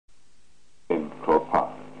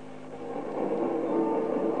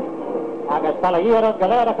Palahira,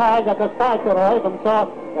 Galera Kaj, a Gustavo Roy, saw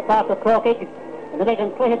the path of Croke, and the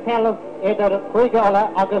Megan Clihitell, either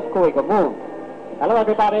Kuigola, August Kuiga Moon. Hello,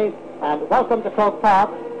 everybody, and welcome to Croke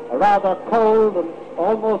Park, a rather cold and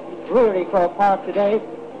almost dreary Croke Park today,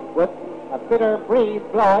 with a bitter breeze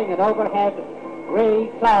blowing and overhead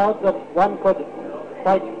grey clouds that one could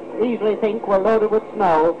quite easily think were loaded with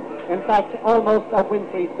snow, in fact, almost a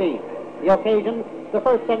wintry scene. The occasion, the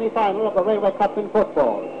first semi-final of the Railway Cup in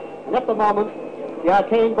football. And at the moment, the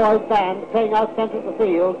Arcane Boys band playing out centre of the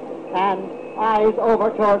field and eyes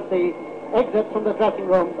over towards the exits from the dressing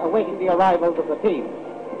rooms awaiting the arrivals of the team.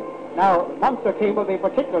 Now, the Munster team will be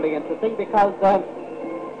particularly interesting because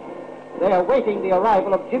they are waiting the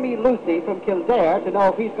arrival of Jimmy Lucy from Kildare to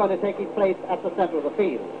know if he's going to take his place at the centre of the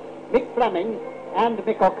field. Mick Fleming and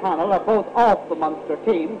Mick O'Connell are both off the Munster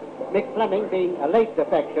team, Mick Fleming being a late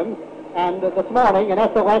defection, and this morning an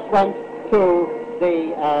SOS went to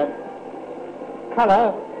the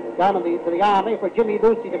colour down to the army for Jimmy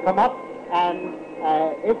Lucy to come up, and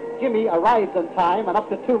if Jimmy arrives in time, and up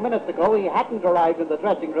to 2 minutes ago he hadn't arrived in the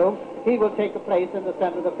dressing room, he will take a place in the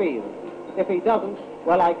centre of the field. If he doesn't,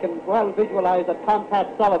 well, I can well visualise that Tom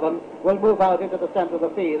Pat Sullivan will move out into the centre of the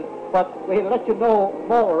field, but we'll let you know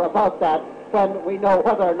more about that when we know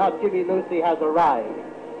whether or not Jimmy Lucy has arrived.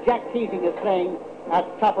 Jack Keating is playing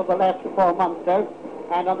at top of the left for Munster,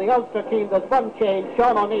 and on the Ulster team there's one change.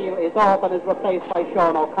 Sean O'Neill is off and is replaced by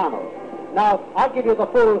Sean O'Connell. Now, I'll give you the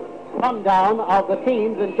full rundown of the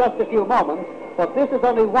teams in just a few moments, but this is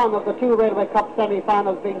only one of the two Railway Cup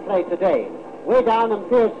semi-finals being played today. Way down in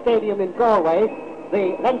Pearse Stadium in Galway,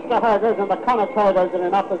 the Leinster Herders and the Connacht Herders are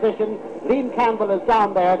in opposition. Liam Campbell is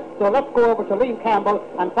down there, so let's go over to Liam Campbell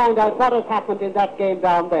and find out what has happened in that game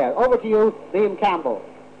down there. Over to you, Liam Campbell.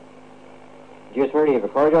 Just really a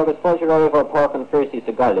corridor was Fulcher over Park and Fiercy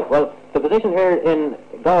to Galway. Well, the position here in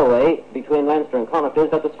Galway between Leinster and Connacht is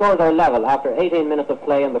that the scores are level after 18 minutes of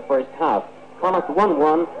play in the first half. Connacht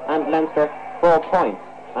 1-1 and Leinster 4 points.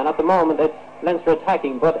 And at the moment it's Leinster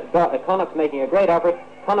attacking, but Connacht's making a great effort.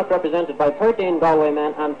 Connacht represented by 13 Galway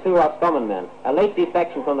men and 2 Roscommon men. A late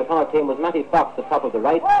defection from the Connacht team was Matty Fox at the top of the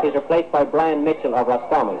right. He's replaced by Brian Mitchell of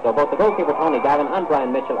Roscommon. So both the goalkeeper Tony Gavin and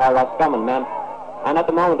Brian Mitchell are Roscommon men. And at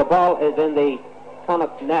the moment the ball is in the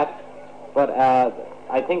Connacht net, but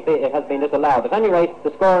I think it has been disallowed. At any rate,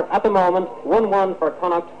 the score at the moment, 1-1 for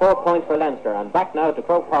Connacht, 4 points for Leinster. And back now to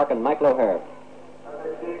Croke Park and Michael O'Hare.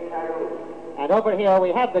 And over here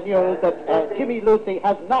we have the news that Jimmy Lucy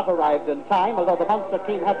has not arrived in time, although the Munster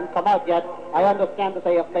team hasn't come out yet. I understand that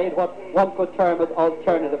they have made what one could term as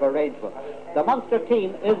alternative arrangements. The Munster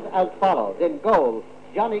team is as follows. In goal,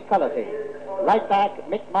 Johnny Cullity. Right back,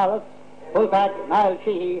 Mick Morris. Full back, Niall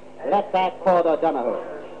Sheehy. Left back, Paul O'Donoghue.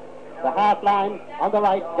 The half line on the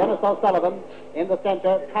right, Dennis O'Sullivan. In the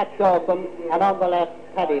centre, Pat Dawson. And on the left,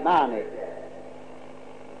 Paddy Marnie.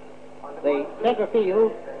 The centre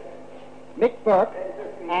field, Mick Burke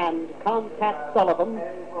and Pat Sullivan,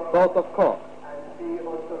 both of Cork.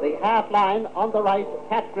 The half line on the right,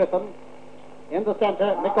 Pat Griffin. In the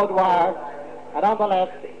centre, Mick O'Dwyer. And on the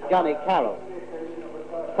left, Johnny Carroll.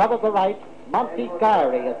 Top of the right, Monty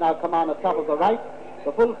Gowrie has now come on at top of the right.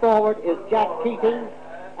 The full forward is Jack Keating,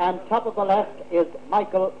 and top of the left is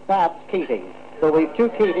Michael Babs Keating. So we've 2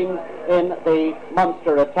 Keatings in the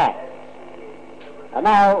Munster attack. And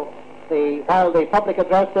now, while the public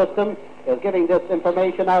address system is giving this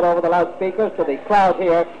information out over the loudspeakers to the crowd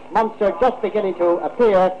here, Munster just beginning to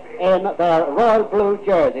appear in their royal blue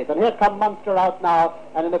jerseys. And here come Munster out now,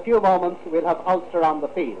 and in a few moments we'll have Ulster on the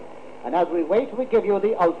field. And as we wait, we give you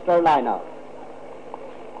the Ulster line-up.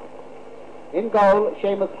 In goal,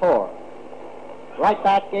 Seamus Hoare. Right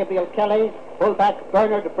back, Gabriel Kelly. Full back,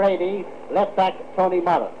 Bernard Brady. Left back, Tony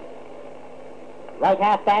Morris. Right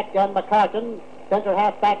half back, John McCartan. Centre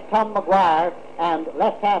half back, Tom Maguire. And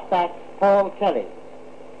left half back, Paul Kelly.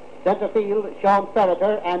 Centre field, Sean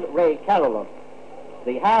Ferreter and Ray Carolan.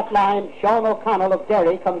 The half line, Sean O'Connell of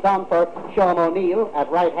Derry comes on for Sean O'Neill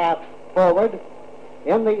at right half forward.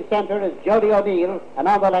 In the centre is Jody O'Neill, and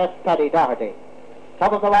on the left, Paddy Doherty.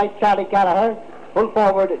 Top of the right, Charlie Gallagher. Full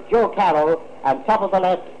forward, Joe Carroll. And top of the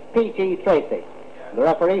left, P.T. Tracy. The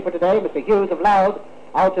referee for today, Mr. Hughes of Louth,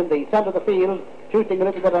 out in the centre of the field, shooting a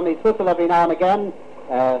little bit on his whistle every now and again,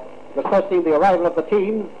 requesting the arrival of the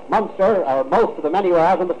team. Munster, or most of them anyway,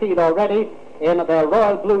 out on the field already in their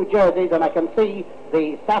royal blue jerseys, and I can see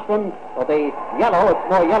the saffron, or the yellow, it's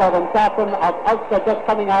more yellow than saffron, of Ulster just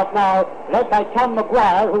coming out now, led by Tom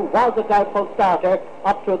Maguire, who was a doubtful starter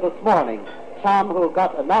up to this morning. Tom, who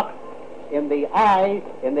got a knock in the eye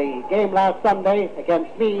in the game last Sunday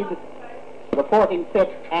against Meath, reporting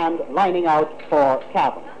fit and lining out for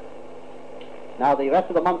Cavan. Now the rest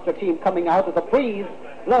of the Munster team coming out with a breeze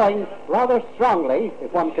blowing rather strongly,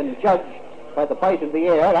 if one can judge by the bite in the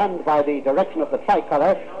air and by the direction of the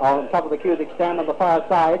tricolour on top of the cubic stand on the far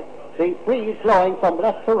side. The breeze blowing from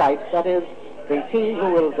left to right, that is, the team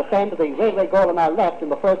who will defend the railway goal on our left in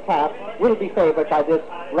the first half will be favoured by this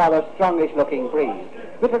rather strongish-looking breeze.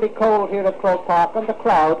 Bitterly cold here at Croke Park, and the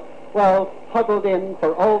crowd, well, huddled in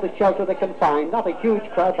for all the shelter they can find. Not a huge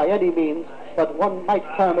crowd by any means, but one might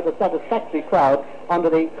term it a satisfactory crowd under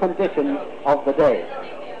the conditions of the day.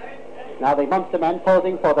 Now the Munster men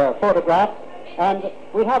posing for their photographs, and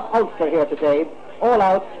we have Ulster here today, all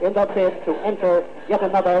out in their bid to enter yet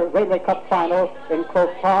another Railway Cup final in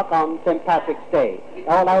Croke Park on St. Patrick's Day.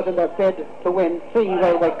 All out in their bid to win 3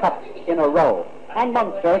 Railway Cups in a row. And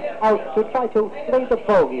Munster out to try to play the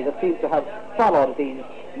bogey that seems to have followed these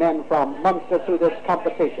men from Munster through this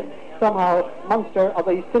competition. Somehow, Munster are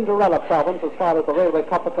the Cinderella province as far as the Railway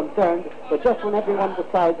Cup are concerned, but just when everyone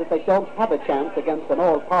decides that they don't have a chance against an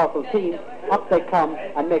all-powerful team, up they come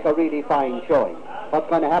and make a really fine showing. What's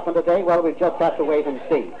going to happen today? Well, we'll just have to wait and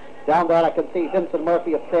see. Down there I can see Vincent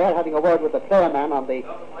Murphy of Clare having a word with the Clare man on the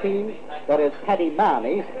team. That is Paddy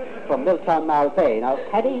Mahoney from Milltown Malbay. Now,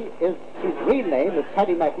 Paddy his real name is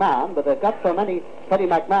Paddy McMahon, but they've got so many Paddy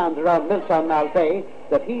McMahons around Milltown Malbay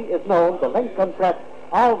that he is known the length and breadth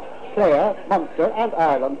of Clare, Munster and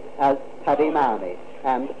Ireland as Paddy Mahoney.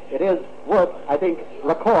 And it is worth, I think,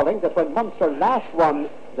 recalling that when Munster last won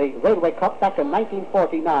the Railway Cup back in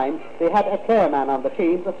 1949, they had a Clare man on the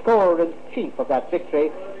team, the scorer-in-chief of that victory,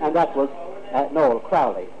 and that was Noel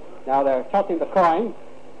Crowley. Now they're tossing the coin,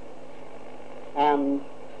 and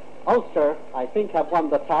Ulster, I think, have won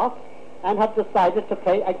the toss and have decided to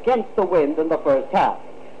play against the wind in the first half.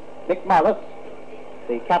 Mick Morris,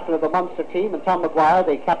 the captain of the Munster team, and Tom Maguire,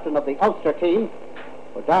 the captain of the Ulster team,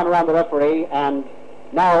 were down around the referee, and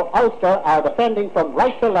now Ulster are defending from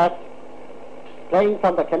right to left, playing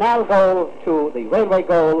from the canal goal to the railway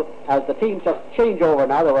goal as the teams just change over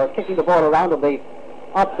now. They were kicking the ball around in the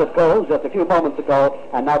opposite goals just a few moments ago,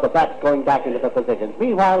 and now the backs going back into the positions.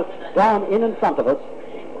 Meanwhile, down in front of us,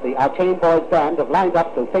 the Artane Boys band have lined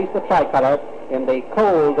up to face the tricolour in the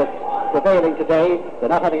cold that's prevailing today. They're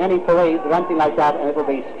not having any parades or anything like that, and it will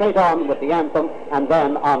be straight on with the anthem and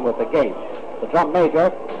then on with the game. The drum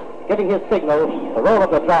major giving his signal, the roll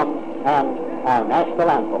of the drums, and our national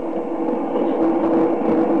anthem.